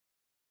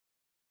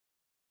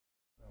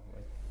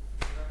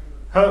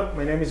Hello,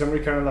 my name is Omri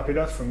Keren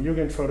Lapidot from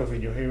Jugend Photo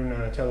Video here in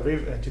Tel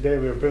Aviv, and today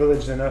we are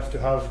privileged enough to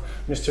have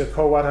Mr.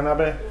 Koichiro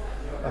Watanabe,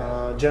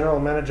 General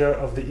Manager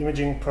of the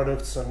Imaging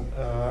Products and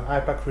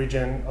IPAC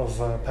region of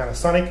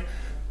Panasonic,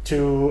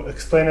 to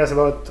explain us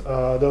about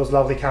those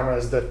lovely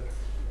cameras that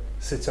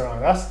sits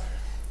around us.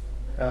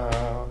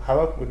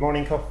 Hello, good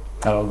morning, Ko.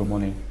 Hello, good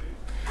morning.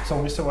 So,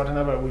 Mr.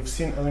 Watanabe, we've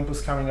seen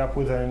Olympus coming up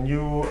with a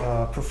new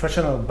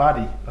professional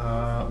body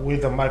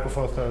with a Micro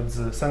Four Thirds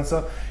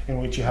sensor,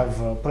 in which you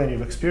have plenty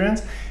of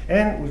experience.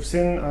 And we've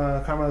seen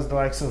cameras the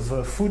likes of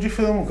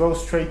Fujifilm go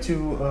straight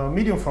to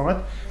medium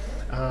format,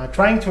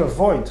 trying to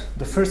avoid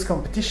the first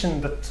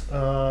competition that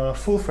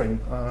full frame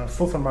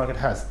market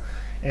has.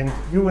 And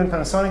you and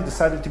Panasonic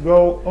decided to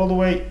go all the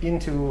way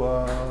into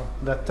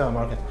that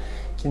market.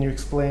 Can you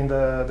explain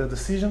the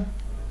decision?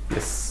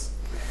 Yes.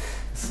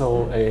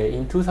 So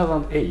in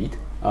 2008,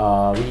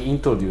 we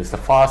introduced the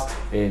first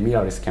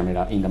mirrorless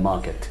camera in the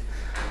market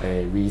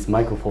with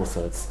Micro Four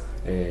Thirds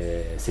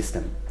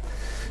system.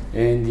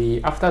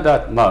 And after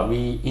that,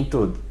 we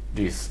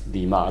introduced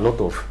a lot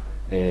of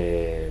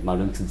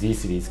Olympus Z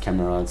series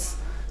cameras.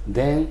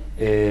 Then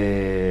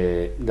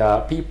the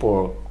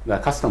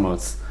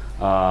customers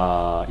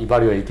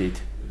evaluated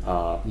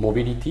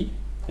mobility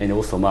and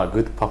also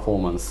good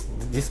performance.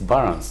 This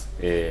balance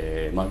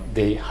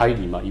they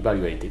highly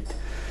evaluated.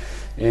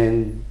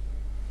 And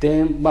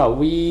then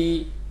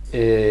we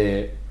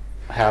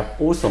have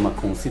also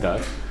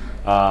considered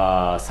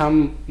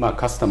some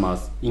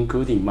customers,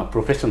 including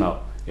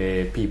professional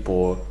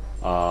people,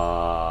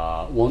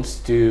 wants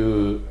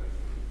to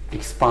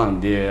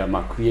expand their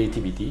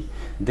creativity.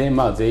 Then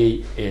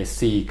they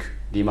seek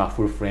the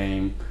full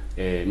frame,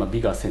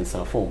 bigger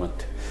sensor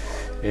format.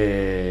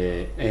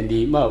 And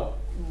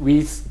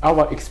with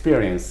our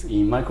experience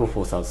in Micro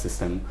Four Thirds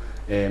system,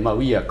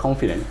 we are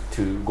confident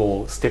to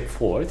go step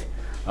forward.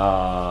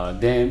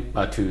 Then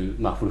to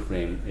full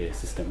frame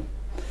system.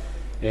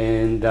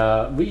 And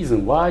the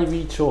reason why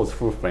we chose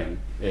full frame,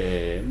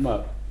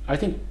 I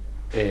think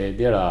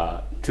there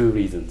are two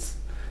reasons.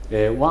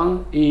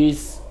 One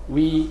is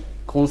we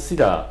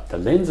consider the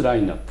lens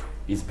lineup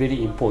is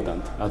very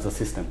important as a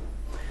system.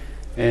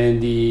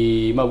 And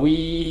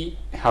we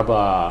have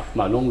a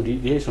long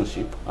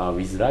relationship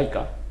with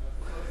Leica.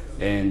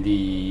 And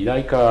the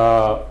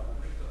Leica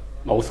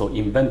also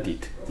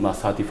invented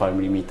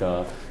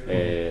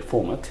 35mm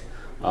format.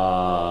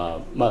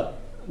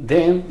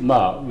 Then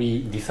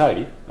we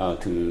decided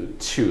to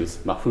choose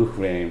full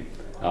frame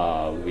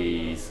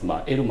with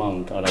L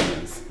mount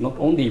alliance, not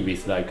only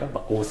with Leica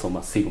but also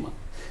Sigma.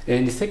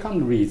 And the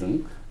second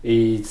reason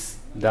is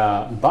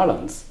the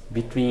balance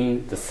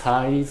between the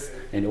size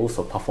and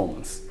also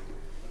performance.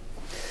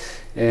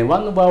 And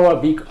one of our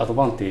big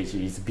advantage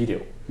is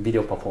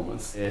video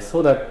performance.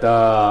 So that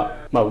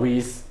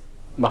with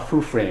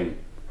full frame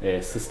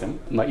system,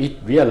 it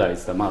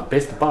realized the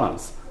best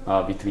balance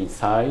between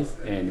size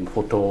and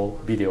photo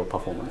video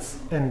performance.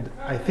 And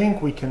I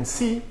think we can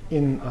see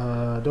in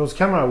those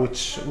cameras,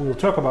 which we'll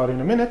talk about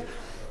in a minute,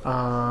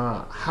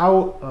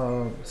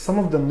 how some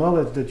of the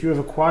knowledge that you have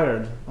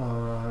acquired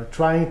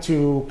trying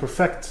to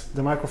perfect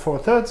the Micro Four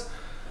Thirds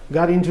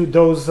got into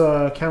those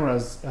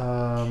cameras,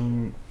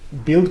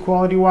 build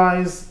quality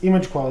wise,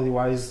 image quality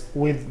wise,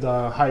 with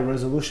the high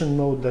resolution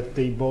mode that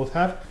they both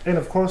have, and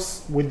of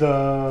course with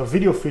the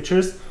video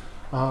features,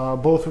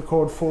 both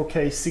record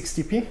 4K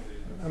 60p.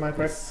 Am I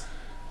correct?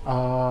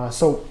 Yes.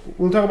 So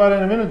we'll talk about it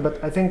in a minute,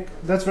 but I think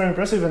that's very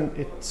impressive, and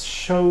it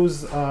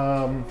shows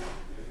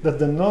that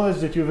the knowledge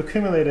that you've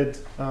accumulated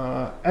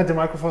at the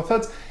Micro Four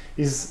Thirds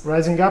is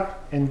rising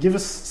up and give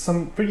us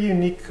some pretty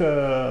unique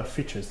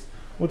features.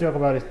 We'll talk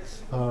about it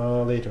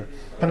later.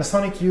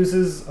 Panasonic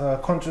uses a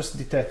contrast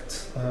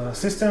detect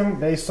system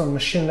based on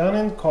machine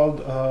learning called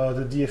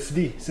the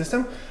DFD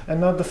system, and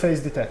not the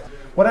phase detect.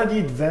 What are the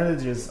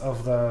advantages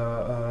of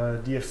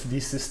the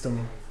DFD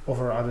system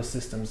over other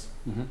systems?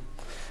 Mm-hmm.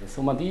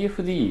 So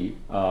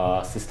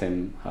DFD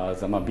system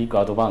has a big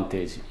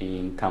advantage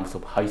in terms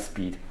of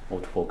high-speed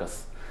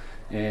autofocus,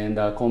 and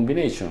a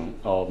combination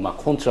of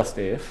contrast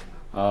AF,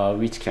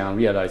 which can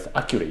realize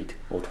accurate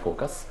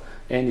autofocus,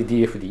 and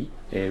DFD,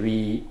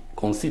 we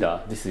consider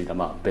this is the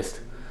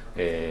best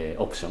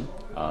option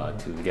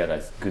to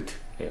realize good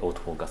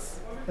autofocus.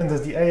 And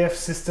does the AF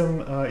system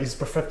is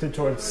perfected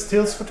towards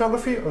stills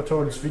photography or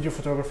towards video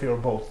photography, or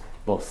both?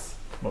 Both.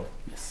 Both.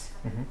 Yes.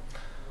 Mm-hmm.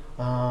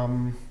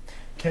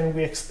 Can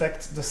we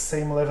expect the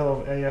same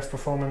level of AF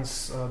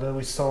performance that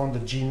we saw on the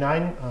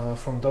G9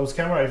 from those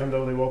cameras, even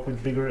though they work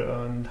with bigger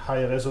and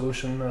higher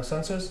resolution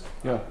sensors?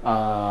 Yeah,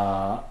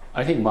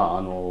 I think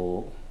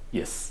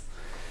yes.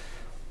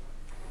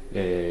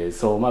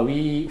 So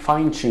we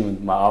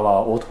fine-tuned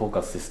our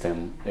autofocus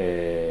system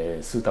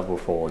suitable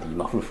for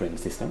the full frame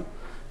system.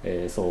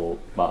 So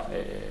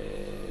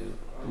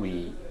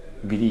we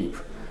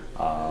believe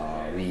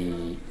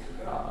we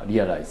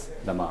realize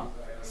the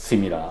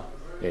similar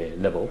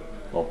level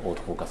of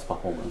autofocus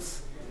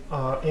performance.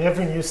 in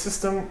every new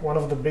system, one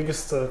of the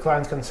biggest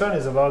client concern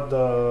is about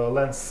the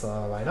lens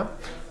lineup.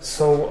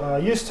 So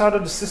you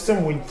started the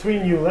system with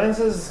 3 new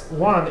lenses.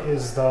 One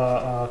is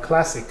the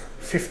classic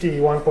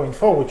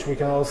 50-1.4, which we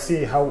can all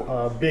see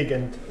how big,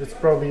 and it's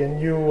probably a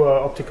new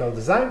optical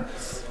design.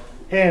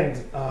 And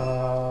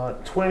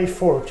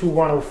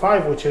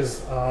 24-105, which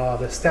is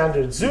the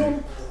standard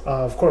zoom,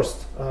 of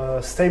course,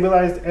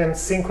 stabilized and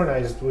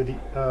synchronized with the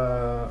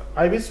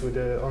IBIS, with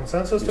the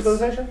on-sensor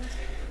stabilization,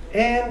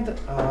 and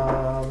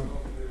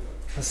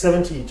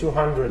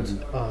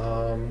 70-200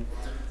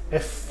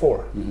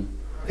 f4.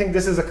 I think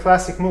this is a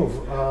classic move.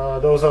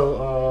 Those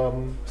are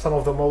some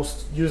of the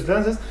most used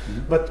lenses.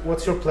 But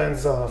what's your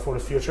plans for the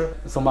future?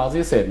 So as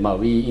you said,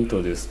 we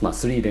introduced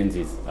 3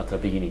 lenses at the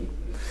beginning.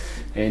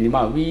 And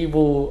we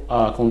will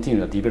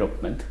continue the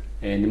development,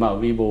 and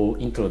we will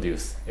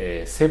introduce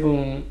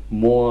 7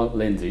 more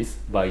lenses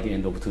by the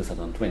end of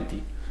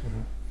 2020.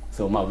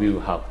 So we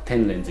will have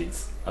 10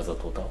 lenses as a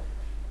total.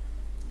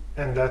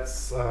 And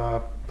that's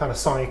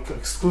Panasonic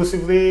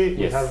exclusively? Yes.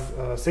 We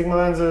have Sigma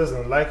lenses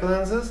and Leica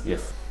lenses?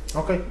 Yes.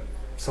 Okay,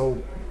 so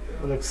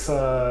looks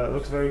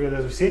very good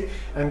as we see.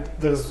 And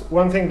there's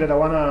one thing that I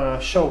want to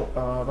show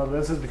about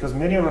lenses, because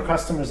many of our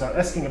customers are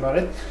asking about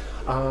it.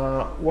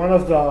 One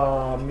of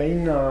the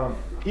main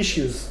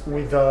issues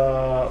with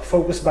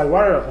focus by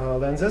wire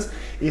lenses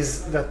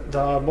is that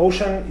the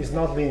motion is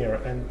not linear,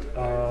 and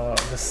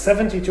the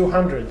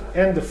 70-200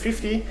 and the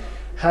 50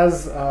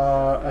 has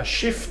a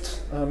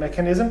shift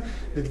mechanism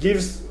that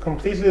gives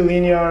completely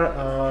linear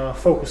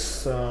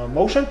focus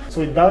motion. So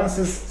it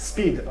balances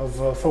speed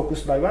of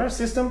focus by wire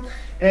system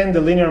and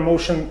the linear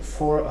motion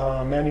for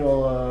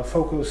manual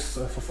focus,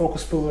 for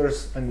focus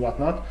pullers and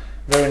whatnot.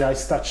 Very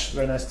nice touch,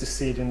 very nice to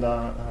see it in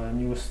the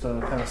newest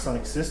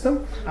Panasonic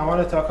system. I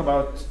want to talk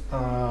about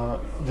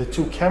the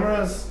 2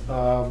 cameras,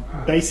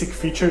 basic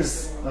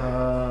features,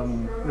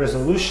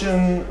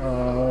 resolution,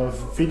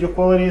 video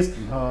qualities.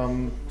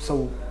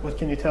 So what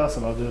can you tell us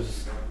about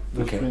those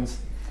twins?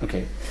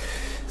 Okay.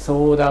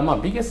 So the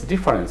biggest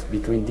difference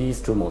between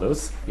these 2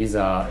 models is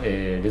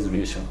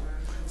resolution.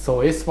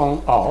 So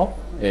S1R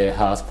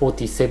has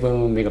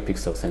 47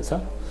 megapixel sensor.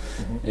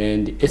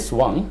 And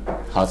S1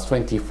 has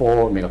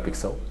 24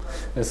 megapixel,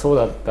 so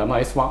that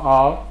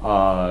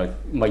S1R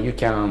you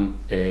can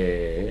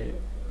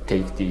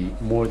take the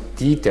more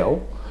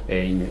detail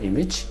in the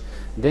image.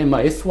 Then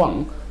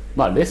S1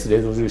 less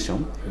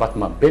resolution but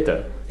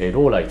better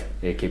low light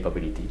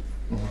capability.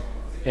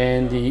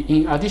 And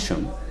in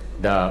addition,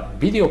 the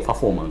video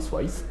performance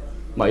wise,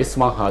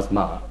 S1 has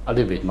a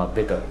little bit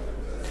better.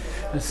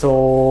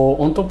 So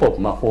on top of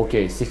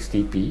 4K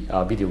 60p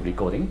video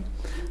recording,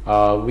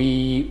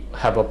 we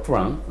have a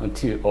plan of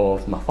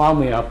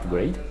firmware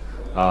upgrade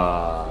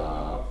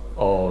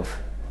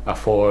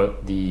for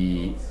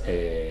the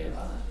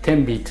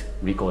 10-bit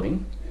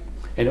recording,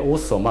 and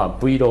also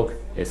Vlog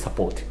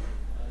support.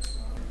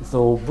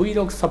 So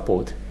Vlog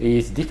support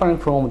is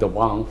different from the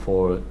one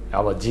for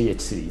our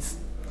GH series,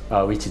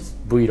 which is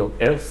Vlog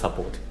L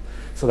support.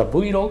 So the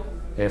Vlog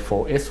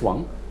for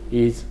S1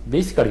 is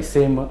basically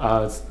same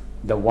as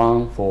the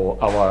one for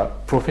our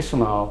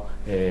professional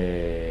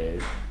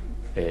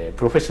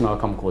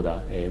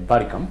camcorder,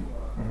 Baricam,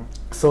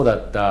 so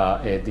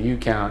that you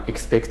can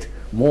expect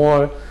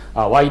more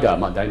wider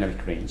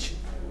dynamic range.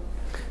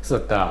 So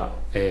that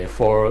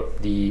for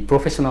the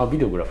professional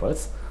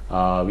videographers,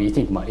 we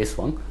think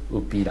S1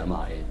 would be the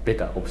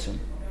better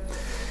option.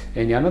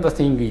 And another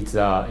thing is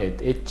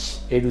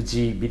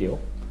HLG video,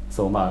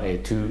 so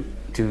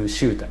to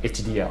shoot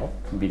HDR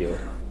video,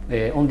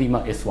 only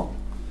S1.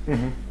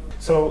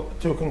 So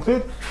to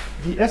conclude,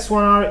 the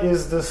S1R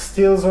is the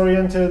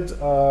stills-oriented,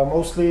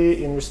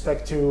 mostly in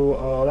respect to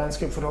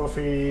landscape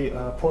photography,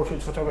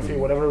 portrait photography,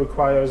 whatever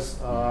requires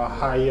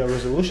high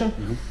resolution.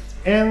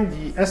 And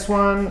the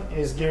S1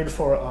 is geared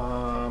for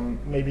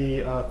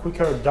maybe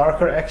quicker,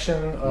 darker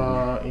action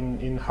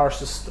in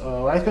harshest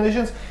light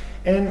conditions,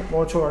 and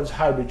more towards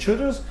hybrid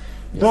shooters.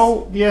 Yes.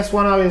 Though the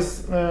S1R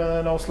is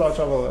no slouch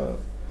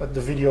at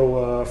the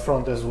video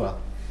front as well.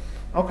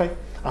 Okay.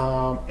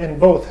 And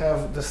both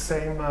have the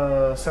same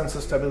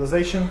sensor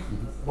stabilization,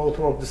 both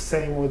work the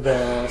same with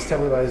the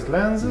stabilized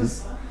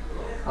lenses,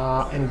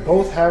 and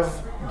both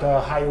have the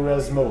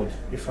high-res mode,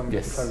 if I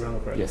remember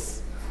correctly.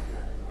 Yes.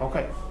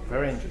 Okay,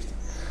 very interesting.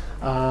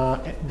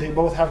 They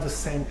both have the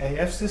same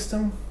AF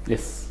system?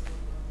 Yes.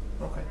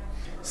 Okay.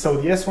 So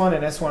the S1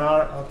 and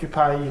S1R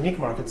occupy unique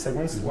market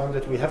segments, one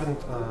that we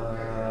haven't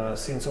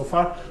seen so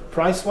far,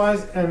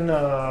 price-wise and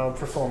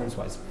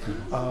performance-wise.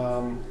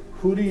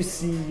 Who do you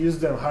see use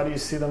them? How do you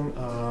see them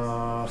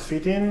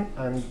fit in?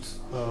 And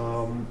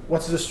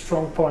what's the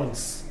strong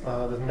points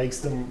that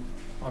makes them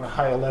on a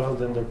higher level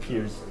than their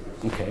peers?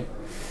 Okay.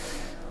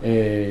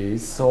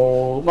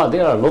 So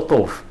there are a lot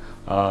of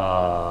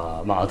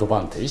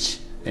advantage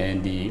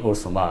and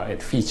also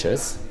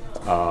features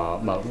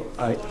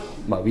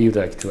we would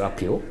like to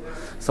appeal.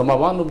 So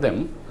one of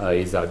them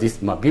is this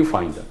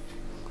viewfinder.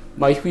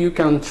 If you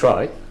can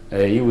try,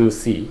 you will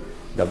see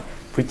the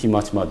pretty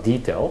much more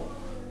detail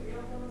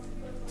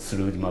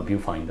through the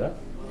viewfinder.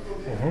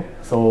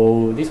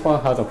 So this one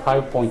has a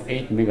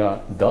 5.8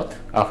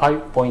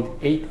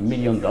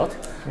 million dot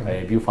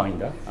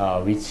viewfinder,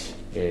 which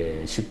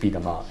should be the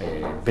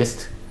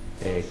best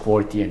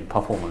quality and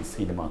performance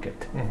in the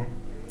market.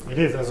 It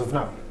is as of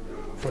now,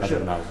 for sure.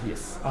 As of now,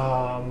 yes.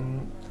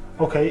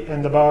 Okay,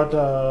 and about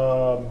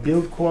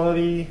build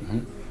quality?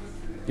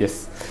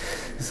 Yes.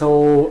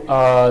 So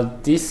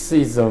this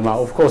is,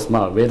 of course,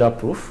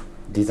 weatherproof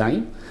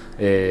design,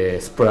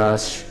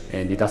 splash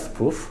and dust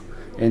proof.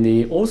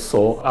 And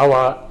also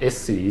our S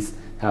series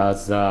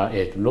has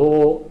a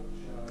low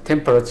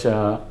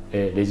temperature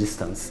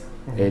resistance,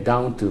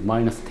 down to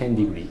 -10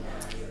 degrees.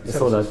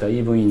 So that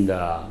even in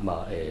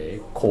the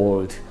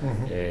cold,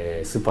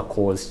 super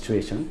cold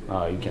situation,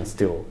 you can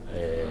still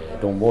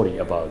don't worry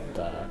about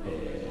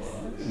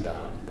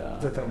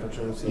the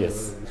temperatures.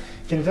 Yes.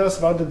 Can you tell us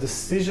about the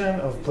decision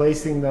of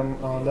placing them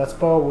on that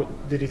spot?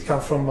 Did it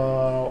come from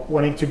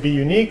wanting to be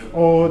unique,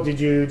 or did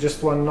you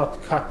just want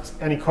not cut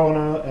any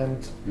corner and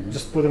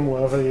just put them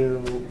wherever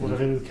you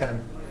can?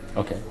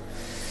 Okay.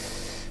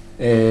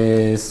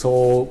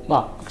 So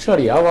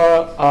actually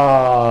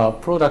our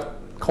product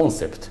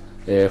concept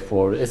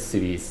for S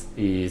series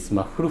is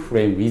full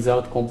frame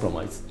without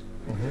compromise.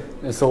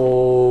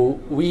 So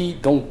we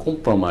don't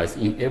compromise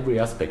in every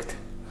aspect.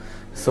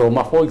 So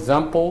for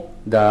example,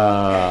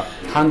 the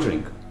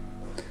handling.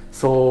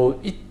 So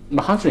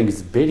handling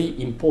is very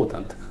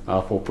important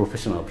for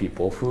professional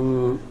people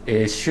who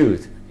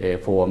shoot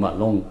for a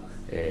long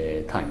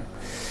time.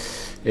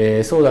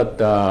 So that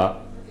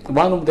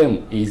one of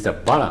them is the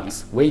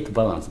balance, weight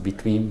balance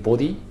between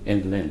body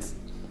and lens.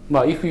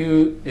 But if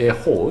you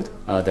hold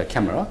the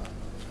camera,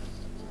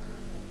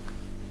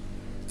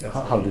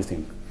 how do you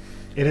think?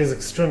 It is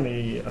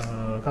extremely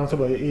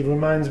comfortable. It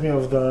reminds me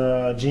of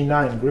the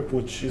G9 grip,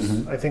 which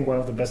is, I think, one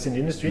of the best in the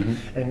industry.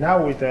 And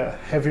now with the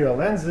heavier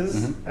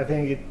lenses, I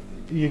think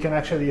you can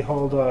actually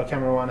hold a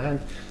camera in one hand.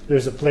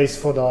 There's a place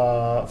for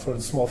the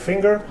small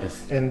finger,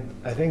 and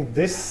I think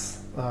this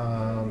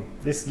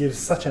gives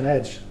such an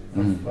edge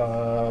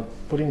of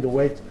putting the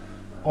weight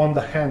on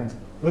the hand.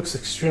 Looks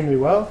extremely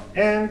well,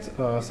 and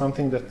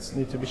something that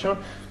needs to be shown.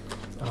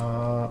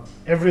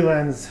 Every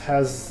lens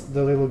has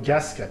the little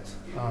gasket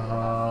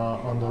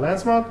on the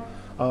lens mount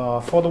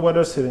for the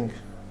weather sealing.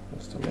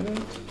 Just a minute.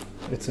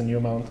 It's a new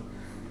mount.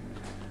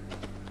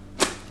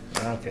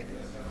 Okay.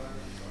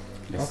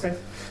 Yes. Okay.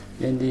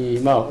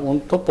 And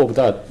on top of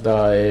that,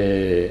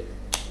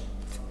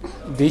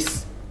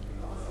 this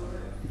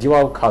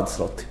dual card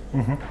slot.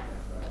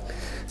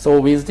 So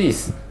with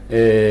this,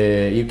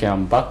 you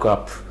can back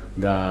up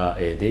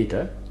the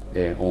data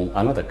on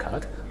another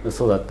card,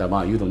 so that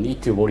you don't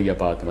need to worry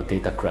about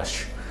data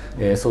crash.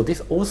 So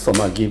this also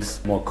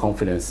gives more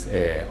confidence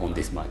on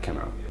this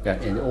camera.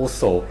 And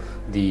also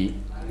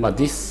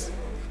this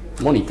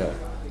monitor.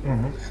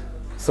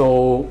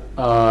 So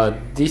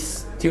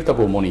this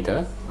tiltable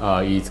monitor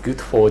is good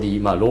for the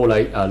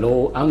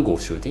low angle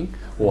shooting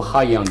or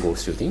high angle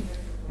shooting,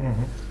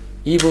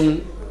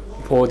 even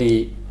for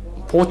the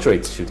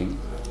portrait shooting.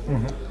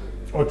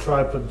 Or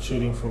tripod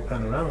shooting for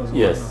panoramas.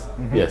 Yes,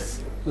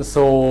 yes.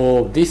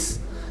 So this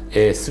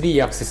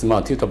 3-axis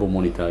tiltable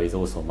monitor is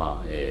also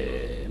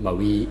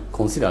we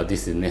consider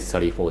this is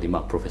necessary for the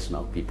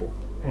professional people.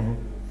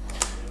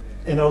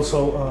 And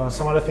also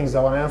some other things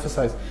I want to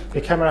emphasize.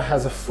 The camera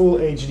has a full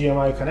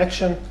HDMI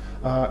connection.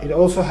 It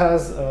also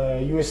has a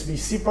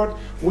USB-C port,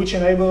 which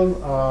enable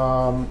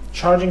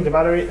charging the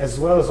battery as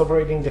well as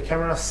operating the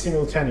camera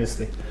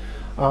simultaneously.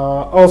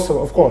 Also,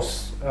 of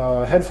course,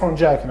 a headphone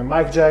jack and a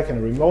mic jack and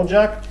a remote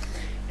jack.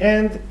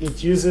 And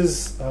it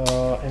uses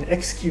an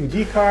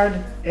XQD card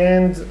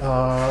and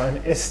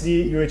an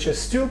SD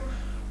UHS-2.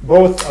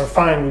 Both are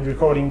fine with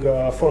recording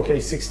 4K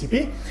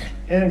 60p,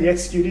 and the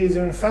XQD is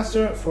even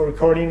faster for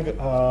recording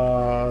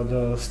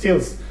the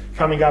stills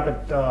coming up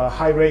at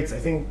high rates. I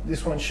think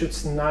this one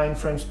shoots 9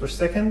 frames per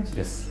second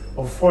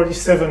of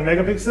 47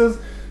 megapixels,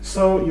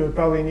 so you would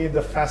probably need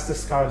the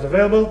fastest cards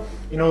available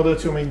in order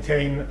to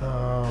maintain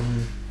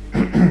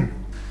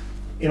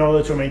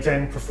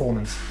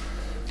performance.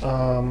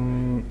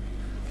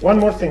 One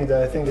more thing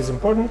that I think is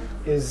important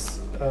is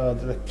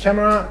the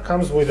camera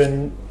comes with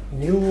a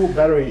new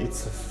battery.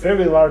 It's a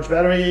very large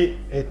battery.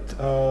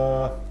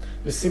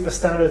 The SIPA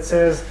standard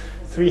says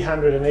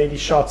 380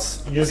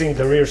 shots using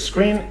the rear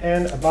screen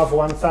and above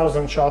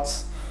 1,000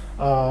 shots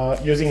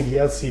using the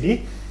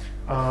LCD,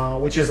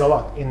 which is a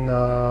lot in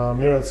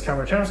mirrorless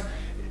camera terms.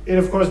 It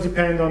of course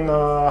depends on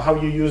how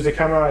you use the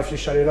camera, if you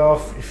shut it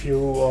off, if you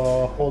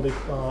hold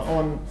it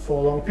on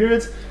for long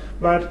periods,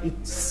 but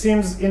it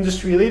seems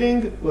industry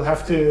leading. We'll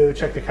have to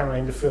check the camera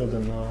in the field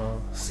and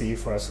see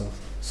for ourselves.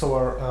 So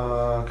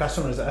our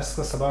customers asked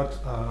us about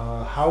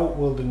how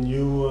will the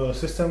new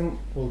system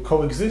will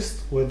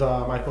coexist with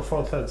Micro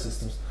Four Thirds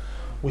systems.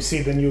 We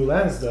see the new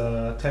lens,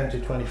 the 10 to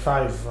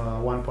 25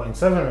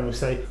 1.7, and we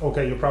say,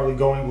 okay, you're probably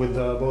going with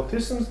both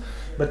systems,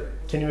 but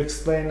can you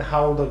explain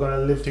how they're going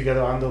to live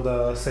together under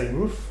the same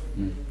roof?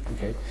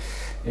 Okay.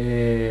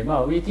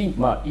 We think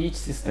each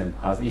system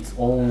has its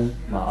own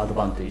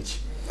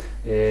advantage.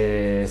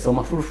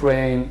 So full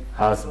frame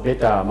has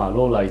better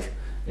low light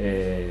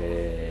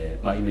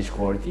image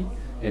quality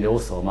and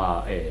also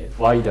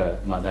wider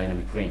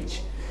dynamic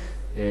range.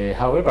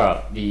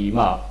 However, the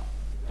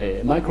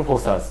micro four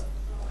thirds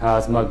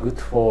has good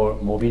for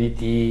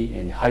mobility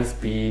and high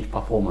speed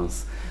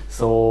performance.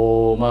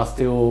 So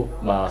still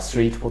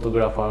street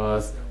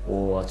photographers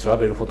or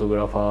travel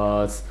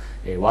photographers,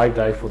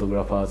 wildlife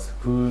photographers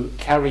who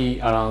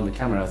carry around the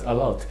cameras a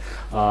lot,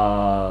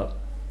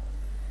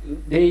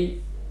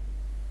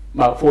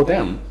 for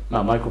them,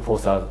 micro four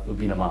thirds would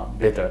be a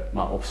better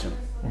option.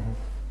 Mm-hmm.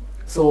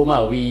 So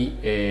we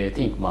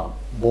think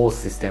both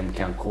systems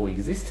can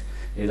coexist.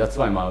 That's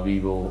why we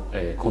will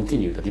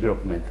continue the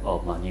development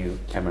of new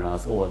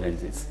cameras or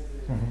lenses.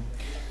 Mm-hmm.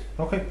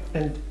 Okay,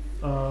 and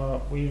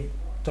we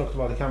talked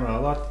about the camera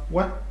a lot.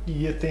 What do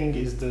you think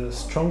is the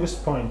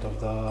strongest point of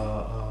the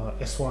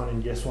S1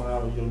 and the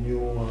S1R, your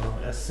new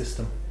S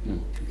system?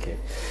 Okay,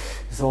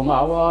 so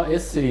our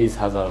S series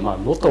has a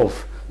lot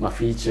of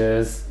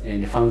features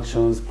and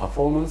functions,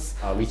 performance,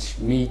 which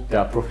meet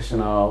the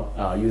professional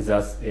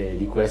users'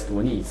 request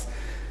or needs.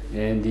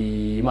 And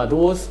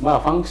those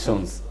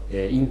functions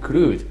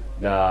include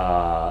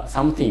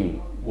something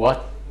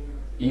what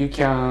you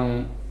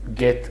can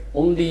get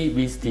only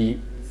with the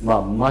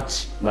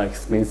much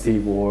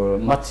expensive or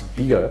much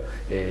bigger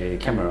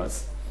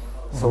cameras.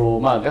 So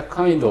that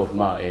kind of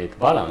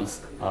balance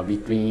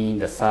between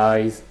the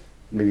size,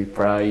 maybe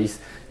price,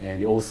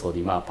 and also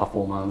the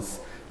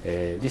performance.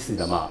 This is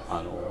the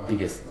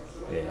biggest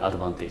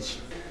advantage.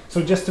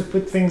 So just to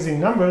put things in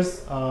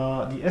numbers,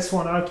 the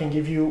S1R can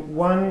give you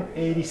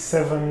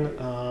 187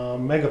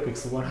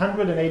 megapixel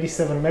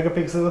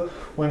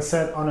when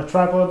set on a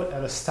tripod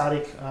at a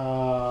static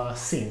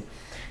scene.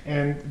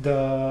 And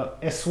the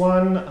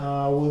S1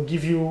 will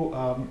give you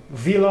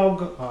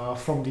vlog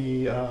from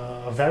the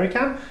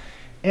Varicam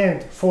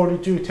and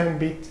 42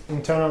 10-bit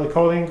internal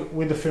recording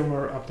with the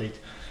firmware update.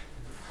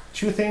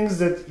 Two things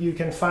that you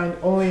can find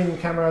only in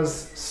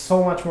cameras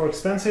so much more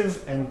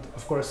expensive and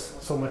of course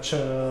so much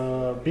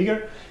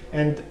bigger.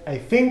 And I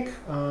think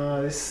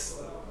this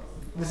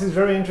is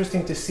very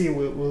interesting to see.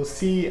 We'll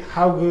see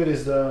how good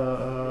is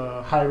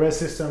the high-res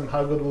system,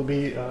 how good will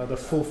be the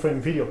full-frame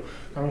video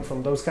coming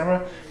from those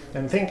cameras.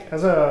 And I think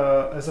as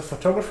a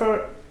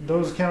photographer,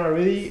 those cameras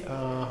really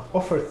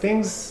offer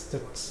things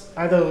that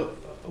either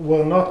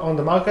were not on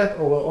the market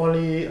or were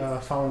only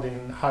found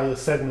in higher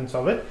segments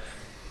of it.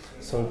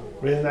 So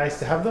really nice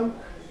to have them,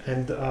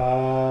 and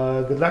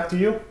good luck to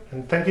you.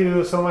 And thank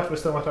you so much,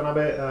 Mr.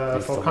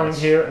 Watanabe, for coming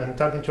here and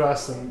talking to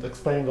us and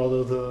explaining all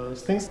of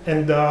those things.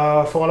 And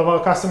for all of our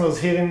customers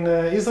here in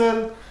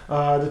Israel,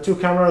 the two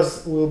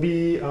cameras will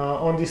be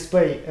on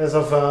display as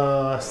of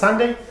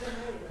Sunday.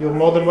 You're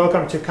more than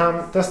welcome to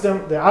come test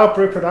them. They are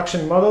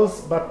pre-production models,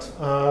 but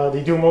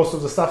they do most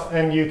of the stuff,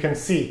 and you can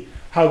see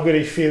how good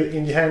they feel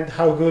in the hand,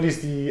 how good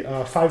is the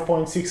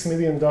 5.6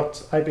 million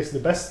dot eyepiece, the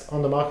best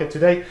on the market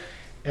today,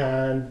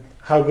 and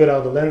how good are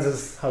the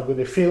lenses, how good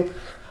they feel.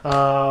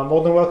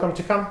 More than welcome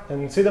to come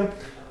and see them.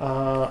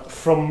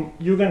 From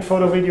Yugen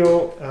Photo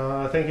Video,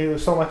 thank you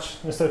so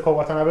much, Mr. Koichiro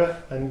Watanabe,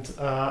 and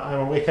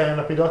I'm Omri Keren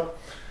Lapidot.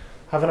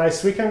 Have a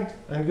nice weekend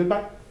and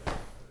goodbye.